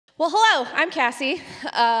Well, hello, I'm Cassie.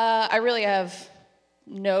 I really have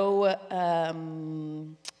no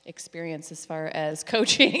experience as far as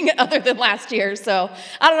coaching other than last year, so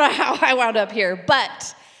I don't know how I wound up here,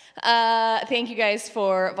 but thank you guys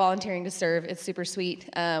for volunteering to serve. It's super sweet.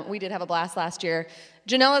 We did have a blast last year.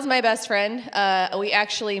 Janelle is my best friend. We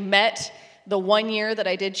actually met the 1 year that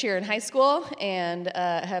I did cheer in high school and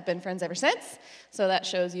have been friends ever since, so that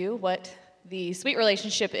shows you what the sweet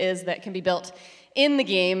relationship is that can be built in the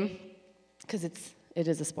game, because it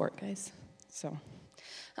is a sport, guys. So,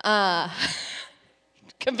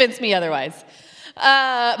 convince me otherwise.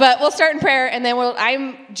 But we'll start in prayer, and then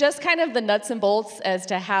I'm just kind of the nuts and bolts as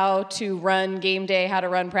to how to run game day, how to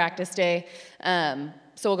run practice day. So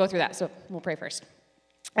we'll go through that. So we'll pray first.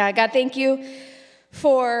 God, thank you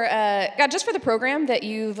for just for the program that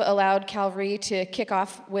you've allowed Calvary to kick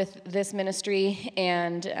off with this ministry,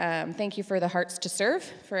 and thank you for the hearts to serve,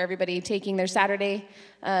 for everybody taking their Saturday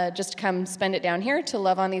just to come spend it down here to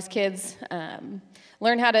love on these kids,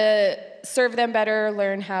 learn how to serve them better,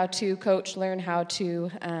 learn how to coach, learn how to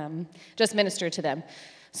just minister to them.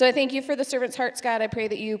 So I thank you for the servants' hearts, God. I pray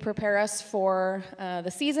that you prepare us for the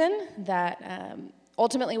season, that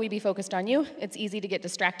ultimately we be focused on you. It's easy to get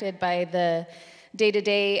distracted by the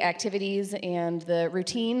day-to-day activities and the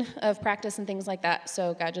routine of practice and things like that.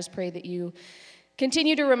 So God, just pray that you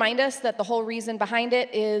continue to remind us that the whole reason behind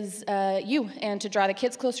it is you, and to draw the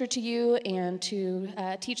kids closer to you and to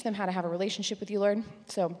teach them how to have a relationship with you, Lord.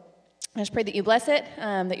 So I just pray that you bless it,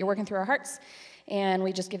 that you're working through our hearts, and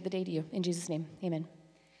we just give the day to you. In Jesus' name, amen.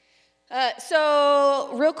 So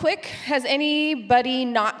real quick, has anybody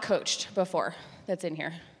not coached before that's in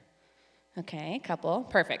here? Okay, couple.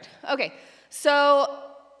 Perfect. Okay. So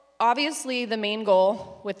obviously the main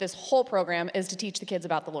goal with this whole program is to teach the kids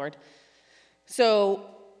about the Lord. So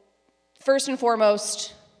first and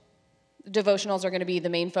foremost, devotionals are going to be the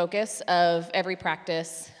main focus of every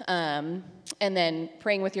practice, and then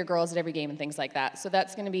praying with your girls at every game and things like that. So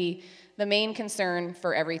that's going to be the main concern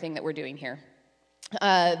for everything that we're doing here.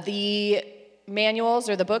 The manuals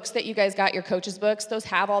or the books that you guys got, your coaches' books, those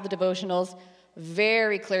have all the devotionals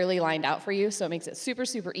very clearly lined out for you, so it makes it super,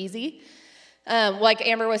 super easy. Like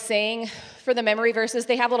Amber was saying, for the memory verses,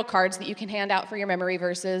 they have little cards that you can hand out for your memory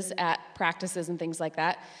verses at practices and things like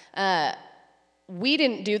that. We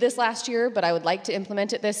didn't do this last year, but I would like to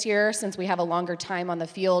implement it this year since we have a longer time on the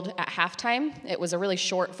field at halftime. It was a really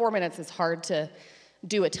short, 4 minutes is hard to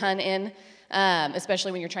do a ton in,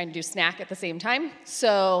 especially when you're trying to do snack at the same time.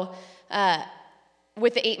 So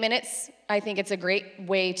with the 8 minutes, I think it's a great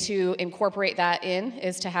way to incorporate that in,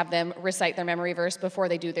 is to have them recite their memory verse before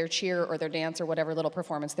they do their cheer or their dance or whatever little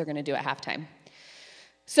performance they're going to do at halftime.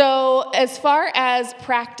 So as far as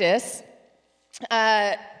practice,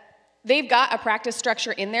 they've got a practice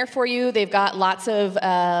structure in there for you. They've got lots of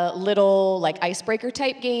little like icebreaker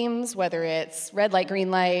type games, whether it's red light, green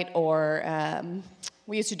light, or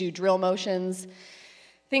we used to do drill motions,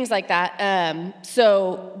 things like that.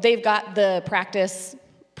 So they've got the practice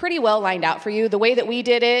pretty well lined out for you. The way that we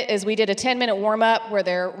did it is we did a 10-minute warm-up where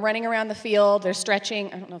they're running around the field, they're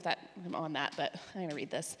stretching. I don't know if I'm on that, but I'm going to read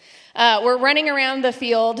this. We're running around the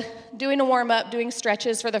field, doing a warm-up, doing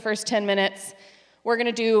stretches for the first 10 minutes. We're going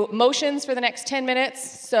to do motions for the next 10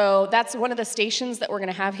 minutes. So that's one of the stations that we're going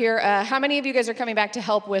to have here. How many of you guys are coming back to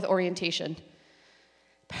help with orientation?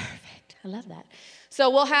 Perfect. I love that. So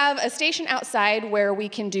we'll have a station outside where we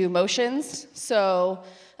can do motions. So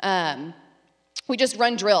we just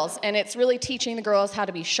run drills, and it's really teaching the girls how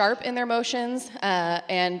to be sharp in their motions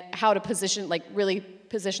and how to position, like really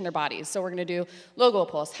position their bodies. So we're going to do low goal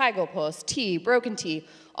post, high goal post, T, broken T,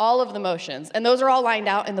 all of the motions. And those are all lined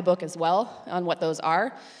out in the book as well on what those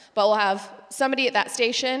are. But we'll have somebody at that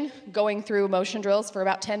station going through motion drills for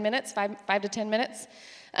about 10 minutes, 5 to 10 minutes.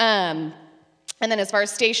 And then as far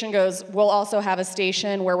as station goes, we'll also have a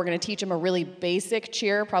station where we're going to teach them a really basic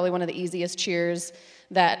cheer, probably one of the easiest cheers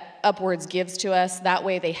that Upwards gives to us. That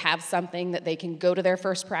way they have something that they can go to their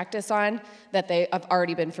first practice on that they have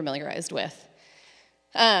already been familiarized with.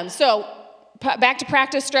 So back to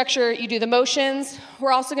practice structure, you do the motions.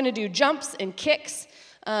 We're also going to do jumps and kicks.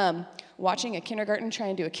 Watching a kindergarten try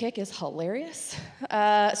and do a kick is hilarious.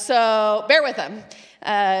 So bear with them.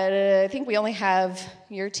 I think we only have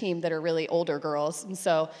your team that are really older girls. And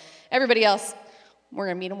so everybody else, we're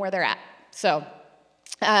going to meet them where they're at. So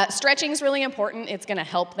stretching is really important. It's going to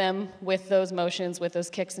help them with those motions, with those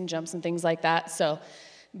kicks and jumps and things like that. So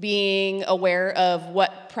being aware of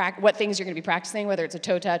what things you're going to be practicing, whether it's a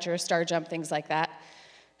toe touch or a star jump, things like that.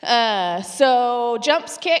 So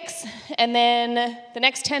jumps, kicks, and then the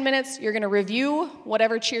next 10 minutes, you're going to review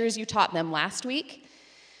whatever cheers you taught them last week.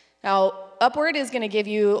 Now, Upward is going to give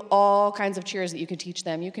you all kinds of cheers that you can teach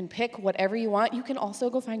them. You can pick whatever you want. You can also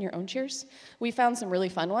go find your own cheers. We found some really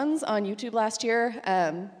fun ones on YouTube last year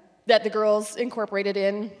that the girls incorporated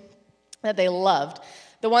in that they loved.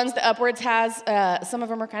 The ones that Upwards has, some of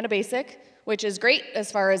them are kind of basic, which is great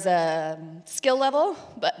as far as a skill level,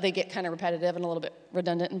 but they get kind of repetitive and a little bit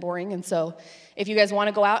redundant and boring. And so if you guys want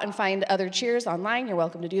to go out and find other cheers online, you're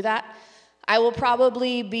welcome to do that. I will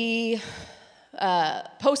probably be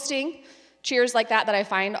posting cheers like that I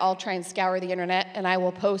find. I'll try and scour the internet, and I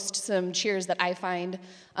will post some cheers that I find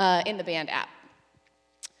in the band app.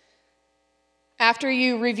 After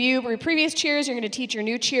you review your previous cheers, you're going to teach your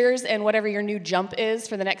new cheers and whatever your new jump is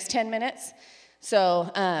for the next 10 minutes.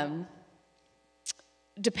 So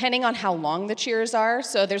depending on how long the cheers are,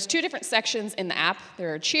 so there's two different sections in the app.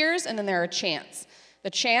 There are cheers, and then there are chants. The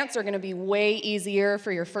chants are going to be way easier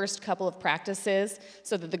for your first couple of practices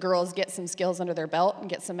so that the girls get some skills under their belt and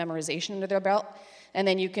get some memorization under their belt. And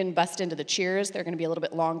then you can bust into the cheers. They're going to be a little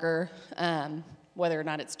bit longer, whether or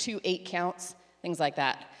not it's 2 8 counts, things like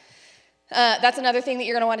that. That's another thing that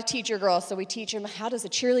you're going to want to teach your girls. So we teach them, how does a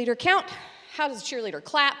cheerleader count? How does a cheerleader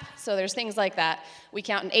clap? So there's things like that. We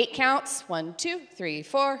count in 8 counts. 1, 2, 3,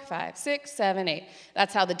 4, 5, 6, 7, 8.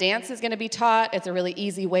 That's how the dance is going to be taught. It's a really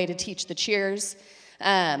easy way to teach the cheers.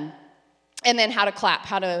 And then how to clap,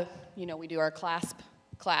 how to, we do our clasp,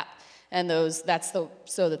 clap, and so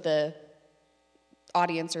that the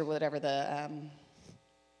audience or whatever,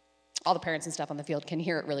 all the parents and stuff on the field can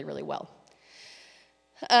hear it really, really well.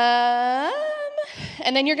 And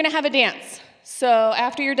then you're going to have a dance. So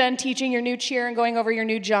after you're done teaching your new cheer and going over your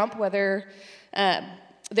new jump, whether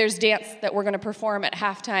there's dance that we're going to perform at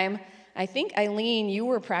halftime. I think, Eileen, you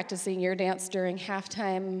were practicing your dance during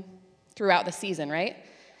halftime throughout the season, right?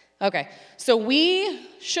 Okay, so we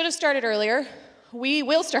should have started earlier. We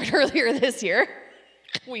will start earlier this year.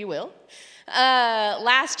 We will.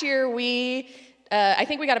 Last year, I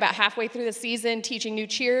think we got about halfway through the season teaching new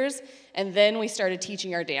cheers, and then we started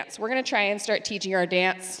teaching our dance. We're going to try and start teaching our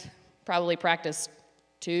dance, probably practice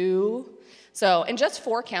 2. So, and just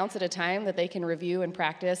 4 counts at a time that they can review and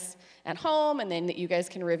practice at home, and then that you guys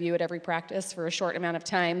can review at every practice for a short amount of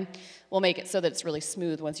time. We'll make it so that it's really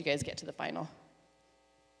smooth once you guys get to the final.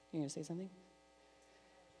 You going to say something?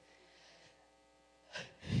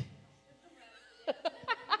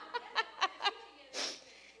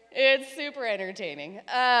 It's super entertaining.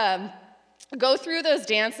 Go through those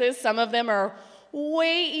dances. Some of them are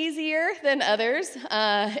way easier than others.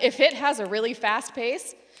 If it has a really fast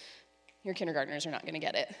pace, your kindergartners are not going to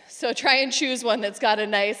get it. So try and choose one that's got a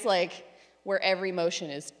nice, where every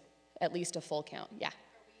motion is at least a full count. Yeah.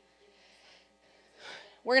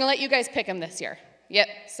 We're going to let you guys pick them this year. Yep.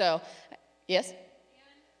 So, yes? And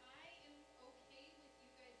I am okay with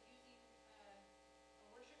you guys using a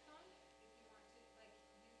worship song if you want to.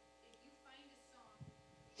 If you find a song you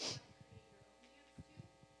want to create your own dance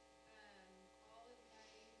to. All of my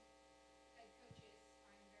head coaches,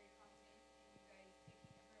 I'm very confident in you guys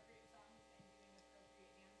picking appropriate songs and doing appropriate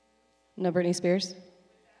dance moves. No Britney Spears?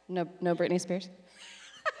 No Britney Spears?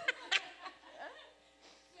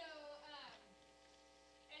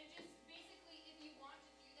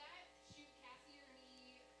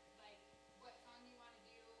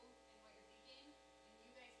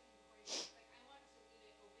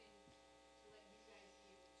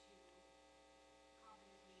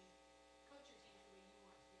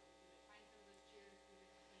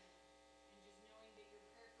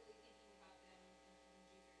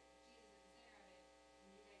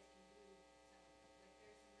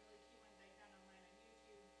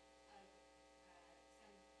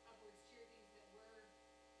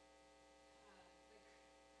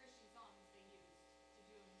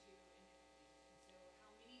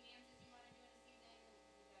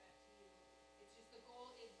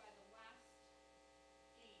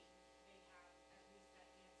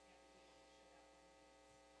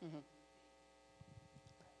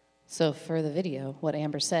 So for the video, what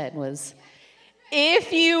Amber said was,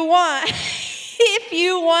 if you want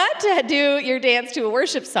to do your dance to a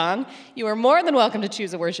worship song, you are more than welcome to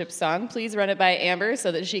choose a worship song. Please run it by Amber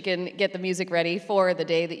so that she can get the music ready for the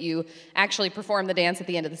day that you actually perform the dance at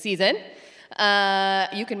the end of the season.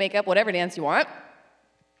 You can make up whatever dance you want,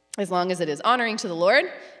 as long as it is honoring to the Lord,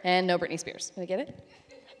 and no Britney Spears. Did I get it?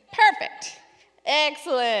 Perfect.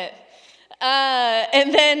 Excellent.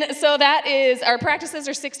 And then, so that is, our practices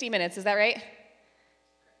are 60 minutes, is that right?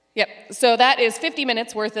 Yep, so that is 50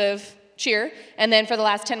 minutes worth of cheer, and then for the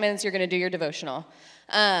last 10 minutes, you're going to do your devotional.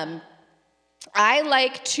 I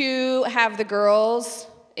like to have the girls,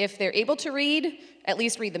 if they're able to read, at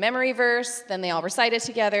least read the memory verse, then they all recite it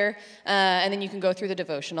together, and then you can go through the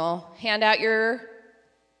devotional. Hand out your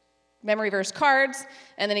memory verse cards,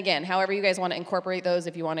 and then again, however you guys want to incorporate those,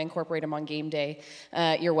 if you want to incorporate them on game day,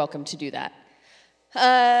 you're welcome to do that.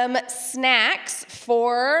 Snacks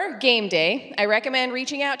for game day. I recommend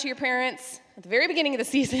reaching out to your parents at the very beginning of the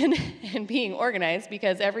season and being organized,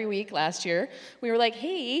 because every week last year we were like,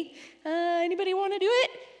 hey, anybody want to do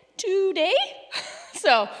it today?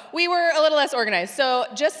 So we were a little less organized. So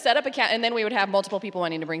just set up a and then we would have multiple people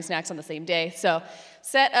wanting to bring snacks on the same day. So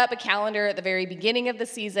set up a calendar at the very beginning of the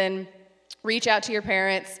season. Reach out to your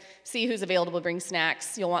parents, see who's available to bring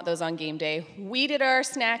snacks. You'll want those on game day. We did our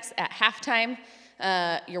snacks at halftime.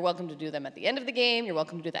 You're welcome to do them at the end of the game. You're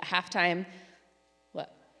welcome to do that halftime.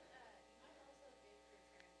 What?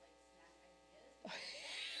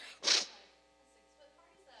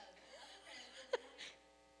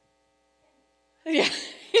 Yeah,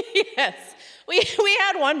 yes. We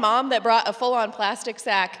had one mom that brought a full-on plastic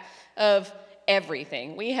sack of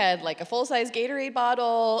everything. We had like a full-size Gatorade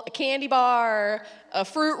bottle, a candy bar, a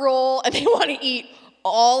fruit roll, and they want to eat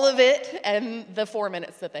all of it in the 4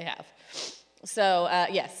 minutes that they have. So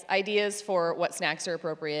yes, ideas for what snacks are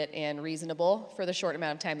appropriate and reasonable for the short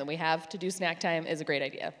amount of time that we have to do snack time is a great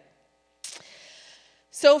idea.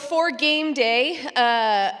 So for game day,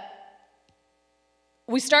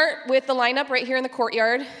 we start with the lineup right here in the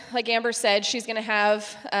courtyard. Like Amber said, she's going to have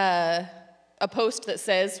a post that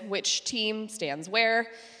says which team stands where.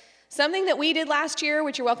 Something that we did last year,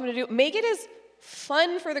 which you're welcome to do, make it as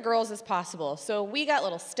fun for the girls as possible. So we got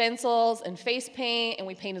little stencils and face paint, and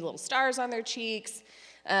we painted little stars on their cheeks.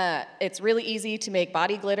 It's really easy to make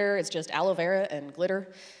body glitter. It's just aloe vera and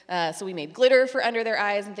glitter. So we made glitter for under their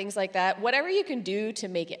eyes and things like that. Whatever you can do to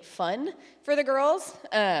make it fun for the girls,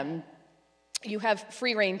 you have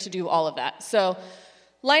free reign to do all of that. So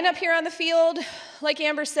line up here on the field. Like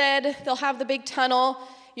Amber said, they'll have the big tunnel.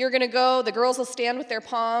 You're going to go, the girls will stand with their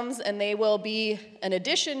palms, and they will be an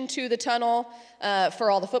addition to the tunnel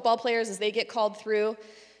for all the football players as they get called through.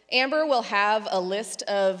 Amber will have a list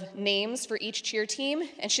of names for each cheer team,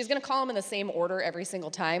 and she's going to call them in the same order every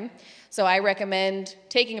single time. So I recommend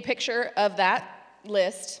taking a picture of that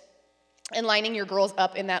list and lining your girls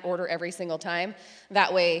up in that order every single time.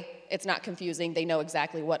 That way, it's not confusing. They know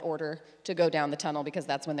exactly what order to go down the tunnel, because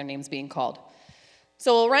that's when their name's being called.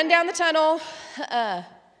 So we'll run down the tunnel.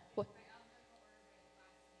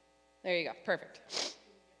 There you go, perfect.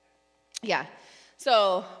 Yeah,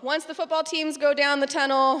 so once the football teams go down the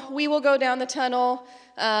tunnel, we will go down the tunnel,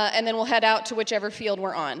 and then we'll head out to whichever field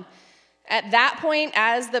we're on. At that point,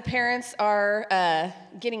 as the parents are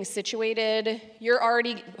getting situated,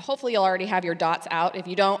 hopefully you'll already have your dots out. If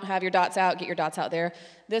you don't have your dots out, get your dots out there.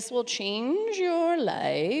 This will change your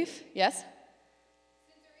life. Yes?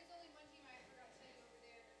 Since there is only one team, I forgot to tell you over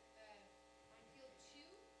there, on field 2,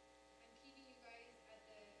 I'm keeping you guys at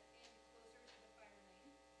the end closer to the fire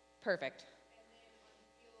lane. Perfect. And then on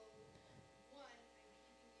field 1, I'm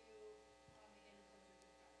keeping you on the end closer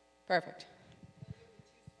to the fire lane. Perfect. Those are the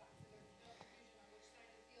 2 spots. So there's no confusion on which side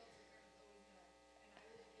of the field the parents always know. And I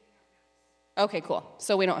will be giving out maps. Okay, cool.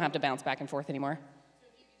 So we don't have to bounce back and forth anymore. So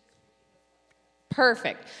if you could just repeat those spots.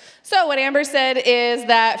 Perfect. So what Amber said is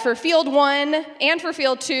that for field 1 and for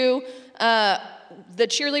field 2, the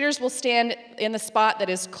cheerleaders will stand in the spot that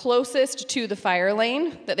is closest to the fire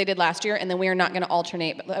lane that they did last year, and then we are not going to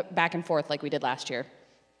alternate back and forth like we did last year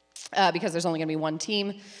because there's only going to be one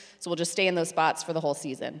team, so we'll just stay in those spots for the whole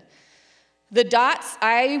season. The dots,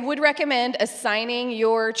 I would recommend assigning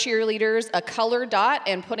your cheerleaders a color dot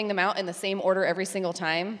and putting them out in the same order every single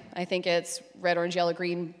time. I think it's red, orange, yellow,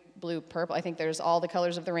 green, blue, purple. I think there's all the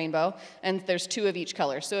colors of the rainbow, and there's 2 of each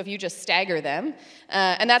color. So if you just stagger them,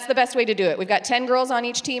 and that's the best way to do it. We've got 10 girls on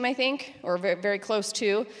each team, I think, or very, very close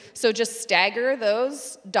to. So just stagger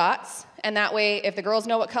those dots, and that way, if the girls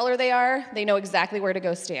know what color they are, they know exactly where to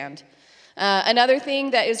go stand. Another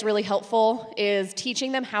thing that is really helpful is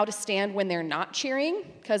teaching them how to stand when they're not cheering,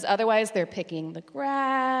 because otherwise they're picking the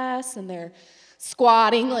grass, and they're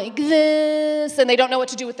squatting like this, and they don't know what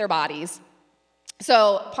to do with their bodies.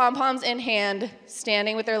 So pom-poms in hand,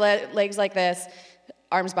 standing with their legs like this,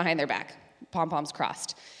 arms behind their back, pom-poms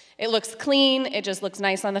crossed. It looks clean, it just looks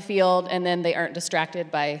nice on the field, and then they aren't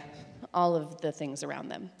distracted by all of the things around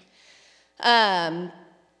them.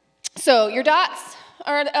 So your dots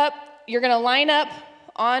are up. You're going to line up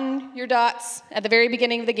on your dots at the very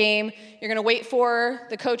beginning of the game. You're going to wait for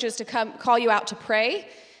the coaches to come call you out to pray.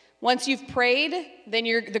 Once you've prayed, then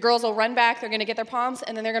the girls will run back, they're going to get their palms,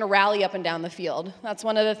 and then they're going to rally up and down the field. That's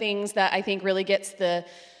one of the things that I think really gets the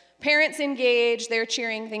Parents engage, they're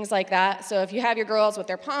cheering, things like that. So if you have your girls with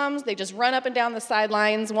their palms, they just run up and down the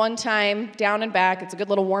sidelines one time, down and back. It's a good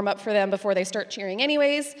little warm-up for them before they start cheering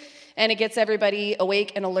anyways, and it gets everybody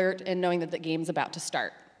awake and alert and knowing that the game's about to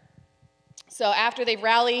start. So after they've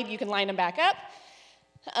rallied, you can line them back up.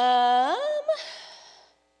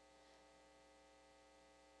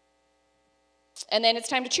 And then it's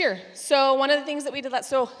time to cheer. So one of the things that we did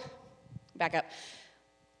back up.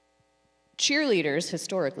 Cheerleaders,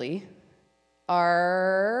 historically,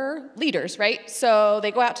 are leaders, right? So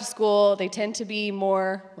they go out to school, they tend to be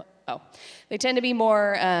more, that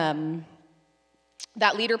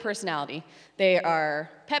leader personality. They are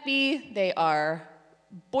peppy, they are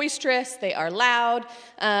boisterous, they are loud,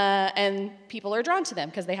 and people are drawn to them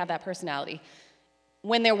because they have that personality.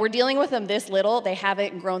 When we're dealing with them this little, they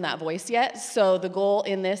haven't grown that voice yet, so the goal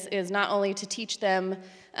in this is not only to teach them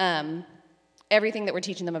everything that we're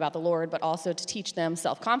teaching them about the Lord, but also to teach them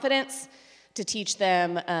self-confidence, to teach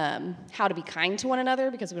them how to be kind to one another,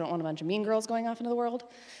 because we don't want a bunch of mean girls going off into the world.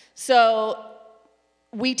 So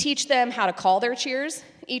we teach them how to call their cheers.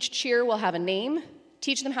 Each cheer will have a name.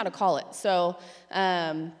 Teach them how to call it. So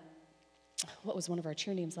what was one of our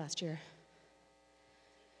cheer names last year?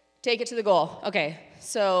 Take it to the goal. Okay,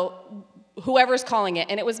 so whoever's calling it.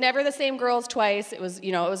 And it was never the same girls twice. It was,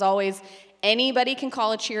 it was always anybody can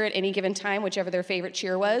call a cheer at any given time, whichever their favorite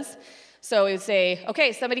cheer was. So we would say,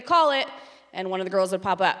 okay, somebody call it, and one of the girls would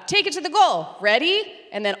pop up, take it to the goal, ready?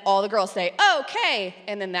 And then all the girls say, okay,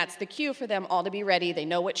 and then that's the cue for them all to be ready. They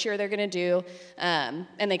know what cheer they're gonna do, and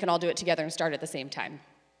they can all do it together and start at the same time.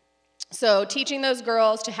 So teaching those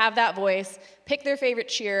girls to have that voice, pick their favorite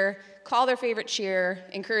cheer, call their favorite cheer,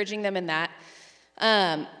 encouraging them in that.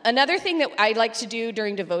 Another thing that I like to do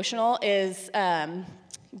during devotional is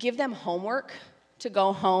give them homework to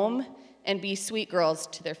go home and be sweet girls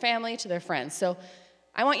to their family, to their friends. So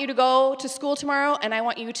I want you to go to school tomorrow, and I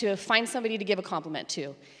want you to find somebody to give a compliment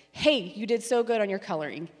to. Hey, you did so good on your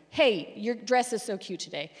coloring. Hey, your dress is so cute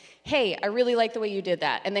today. Hey, I really like the way you did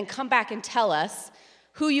that. And then come back and tell us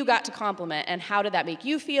who you got to compliment and how did that make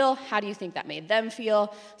you feel? How do you think that made them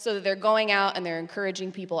feel? So that they're going out and they're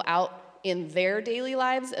encouraging people out in their daily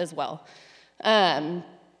lives as well.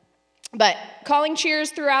 But calling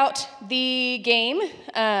cheers throughout the game,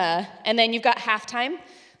 and then you've got halftime.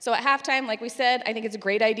 So at halftime, like we said, I think it's a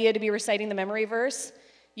great idea to be reciting the memory verse.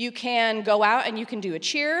 You can go out and you can do a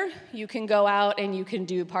cheer. You can go out and you can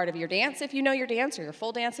do part of your dance if you know your dance, or your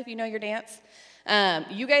full dance if you know your dance.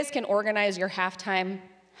 You guys can organize your halftime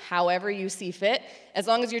however you see fit, as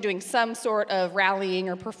long as you're doing some sort of rallying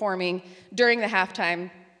or performing during the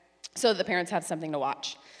halftime so that the parents have something to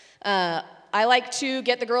watch. I like to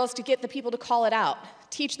get the girls to get the people to call it out.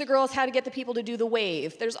 Teach the girls how to get the people to do the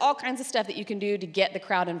wave. There's all kinds of stuff that you can do to get the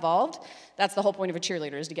crowd involved. That's the whole point of a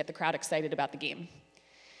cheerleader, is to get the crowd excited about the game.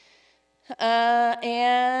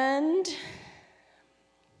 And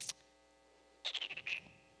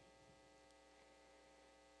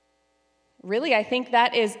really, I think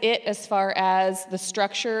that is it as far as the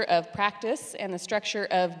structure of practice and the structure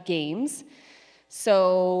of games.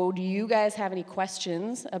 So do you guys have any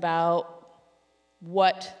questions about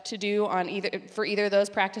what to do on for either of those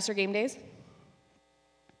practice or game days?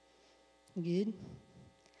 Good.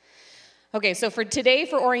 Okay, so for today,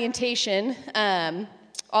 for orientation,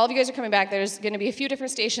 all of you guys are coming back. There's going to be a few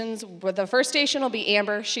different stations. The first station will be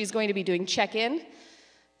Amber. She's going to be doing check-in.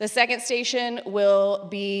 The second station will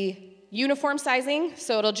be uniform sizing.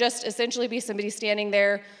 So it'll just essentially be somebody standing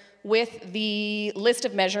there with the list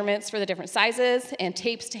of measurements for the different sizes and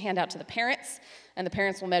tapes to hand out to the parents. And the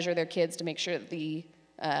parents will measure their kids to make sure that the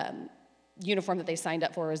uniform that they signed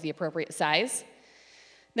up for is the appropriate size.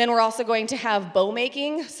 Then we're also going to have bow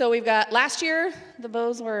making. So we've got, last year, the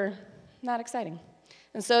bows were not exciting.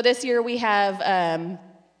 And so this year we have,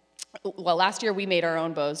 last year we made our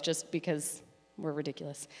own bows just because we're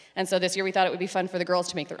ridiculous. And so this year we thought it would be fun for the girls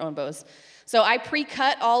to make their own bows. So I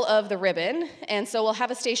pre-cut all of the ribbon, and so we'll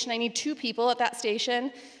have a station. I need 2 people at that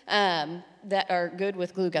station that are good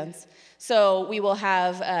with glue guns. So we will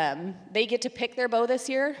have, they get to pick their bow this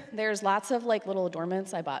year. There's lots of like little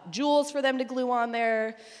adornments. I bought jewels for them to glue on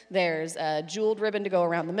there. There's a jeweled ribbon to go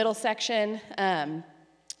around the middle section.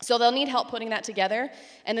 So they'll need help putting that together,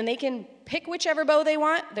 and then they can pick whichever bow they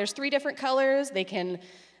want. There's 3 different colors. They can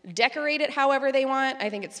decorate it however they want. I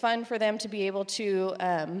think it's fun for them to be able to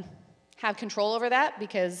have control over that,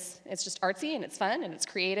 because it's just artsy and it's fun and it's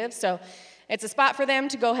creative. So it's a spot for them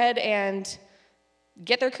to go ahead and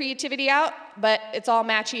get their creativity out, but it's all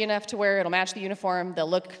matchy enough to where it'll match the uniform. They'll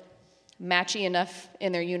look matchy enough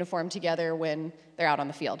in their uniform together when they're out on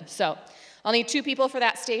the field. So I'll need 2 people for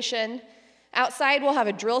that station. Outside, we'll have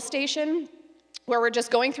a drill station where we're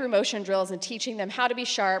just going through motion drills and teaching them how to be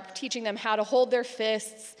sharp, teaching them how to hold their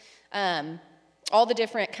fists, all the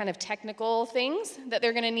different kind of technical things that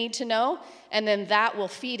they're going to need to know, and then that will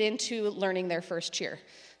feed into learning their first cheer.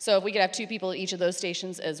 So if we could have 2 people at each of those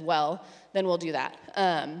stations as well, then we'll do that.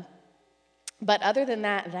 But other than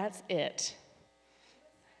that, that's it.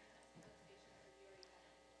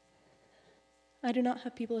 I do not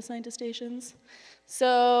have people assigned to stations.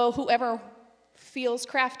 So whoever feels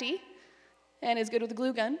crafty and is good with a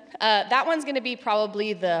glue gun, that one's going to be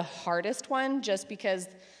probably the hardest one, just because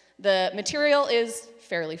the material is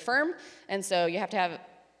fairly firm, and so you have to have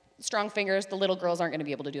strong fingers. The little girls aren't going to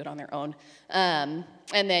be able to do it on their own. And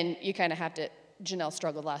then you kind of have to, Janelle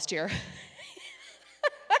struggled last year.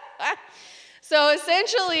 So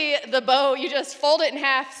essentially, the bow, you just fold it in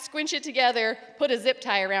half, squinch it together, put a zip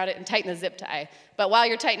tie around it, and tighten the zip tie. But while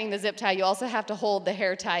you're tightening the zip tie, you also have to hold the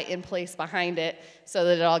hair tie in place behind it so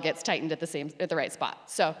that it all gets tightened at the right spot.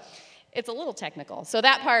 So it's a little technical. So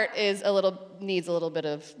that part is needs a little bit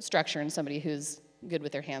of structure and somebody who's good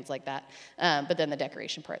with their hands like that. But then the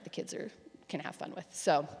decoration part, the kids can have fun with.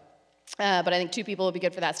 So, but I think 2 people will be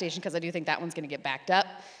good for that station, because I do think that one's going to get backed up,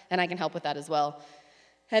 and I can help with that as well.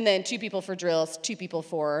 And then 2 people for drills, 2 people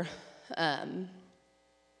for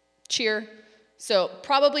cheer. So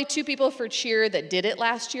probably 2 people for cheer that did it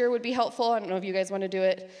last year would be helpful. I don't know if you guys want to do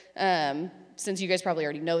it. Since you guys probably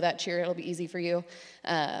already know that cheer, it'll be easy for you.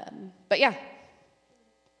 But yeah.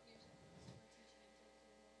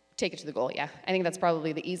 Take it to the goal, yeah. I think that's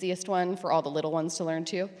probably the easiest one for all the little ones to learn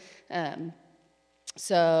too.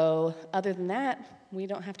 So other than that, we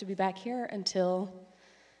don't have to be back here until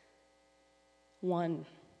 1.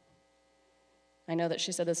 I know that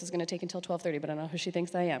she said this is going to take until 12:30, but I don't know who she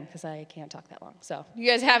thinks I am, because I can't talk that long. So you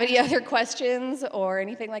guys have any other questions or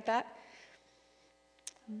anything like that?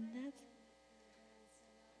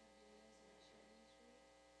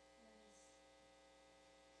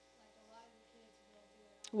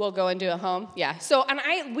 We'll go and do it home. Yeah. So,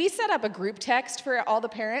 and we set up a group text for all the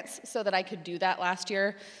parents so that I could do that last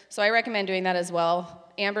year. So I recommend doing that as well.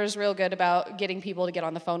 Amber's real good about getting people to get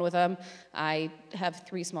on the phone with them. I have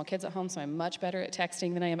 3 small kids at home, so I'm much better at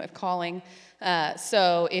texting than I am at calling.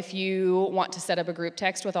 So if you want to set up a group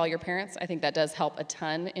text with all your parents, I think that does help a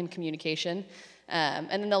ton in communication. And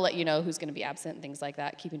then they'll let you know who's going to be absent and things like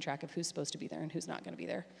that, keeping track of who's supposed to be there and who's not going to be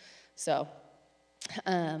there. So,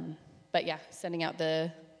 but yeah, sending out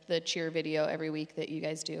the cheer video every week that you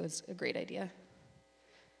guys do is a great idea.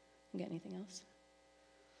 You got anything else?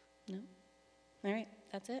 No? All right,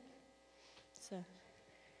 that's it. So,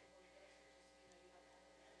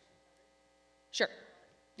 sure.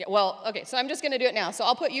 Yeah, well, okay, so I'm just going to do it now. So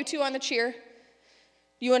I'll put you 2 on the cheer.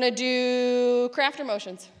 You want to do craft or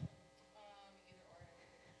motions? Either or.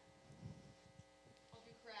 I'll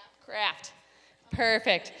do craft. Craft.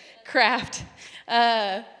 Perfect. Craft.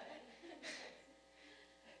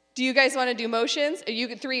 Do you guys want to do motions?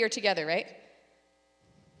 You 3 are together, right?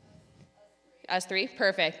 Us 3?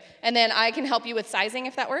 Perfect. And then I can help you with sizing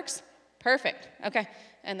if that works? Perfect. Okay.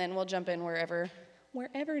 And then we'll jump in wherever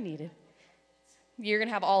needed. You're going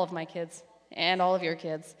to have all of my kids and all of your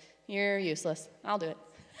kids. You're useless. I'll do it.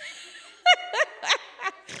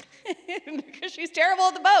 Because she's terrible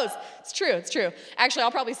at the bows. It's true, it's true. Actually,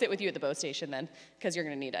 I'll probably sit with you at the bow station then, because you're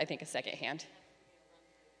going to need, I think, a second hand.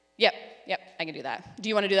 Yep, I can do that. Do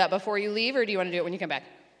you want to do that before you leave, or do you want to do it when you come back?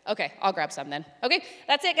 Okay, I'll grab some then. Okay,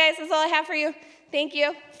 that's it, guys. That's all I have for you. Thank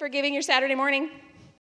you for giving your Saturday morning.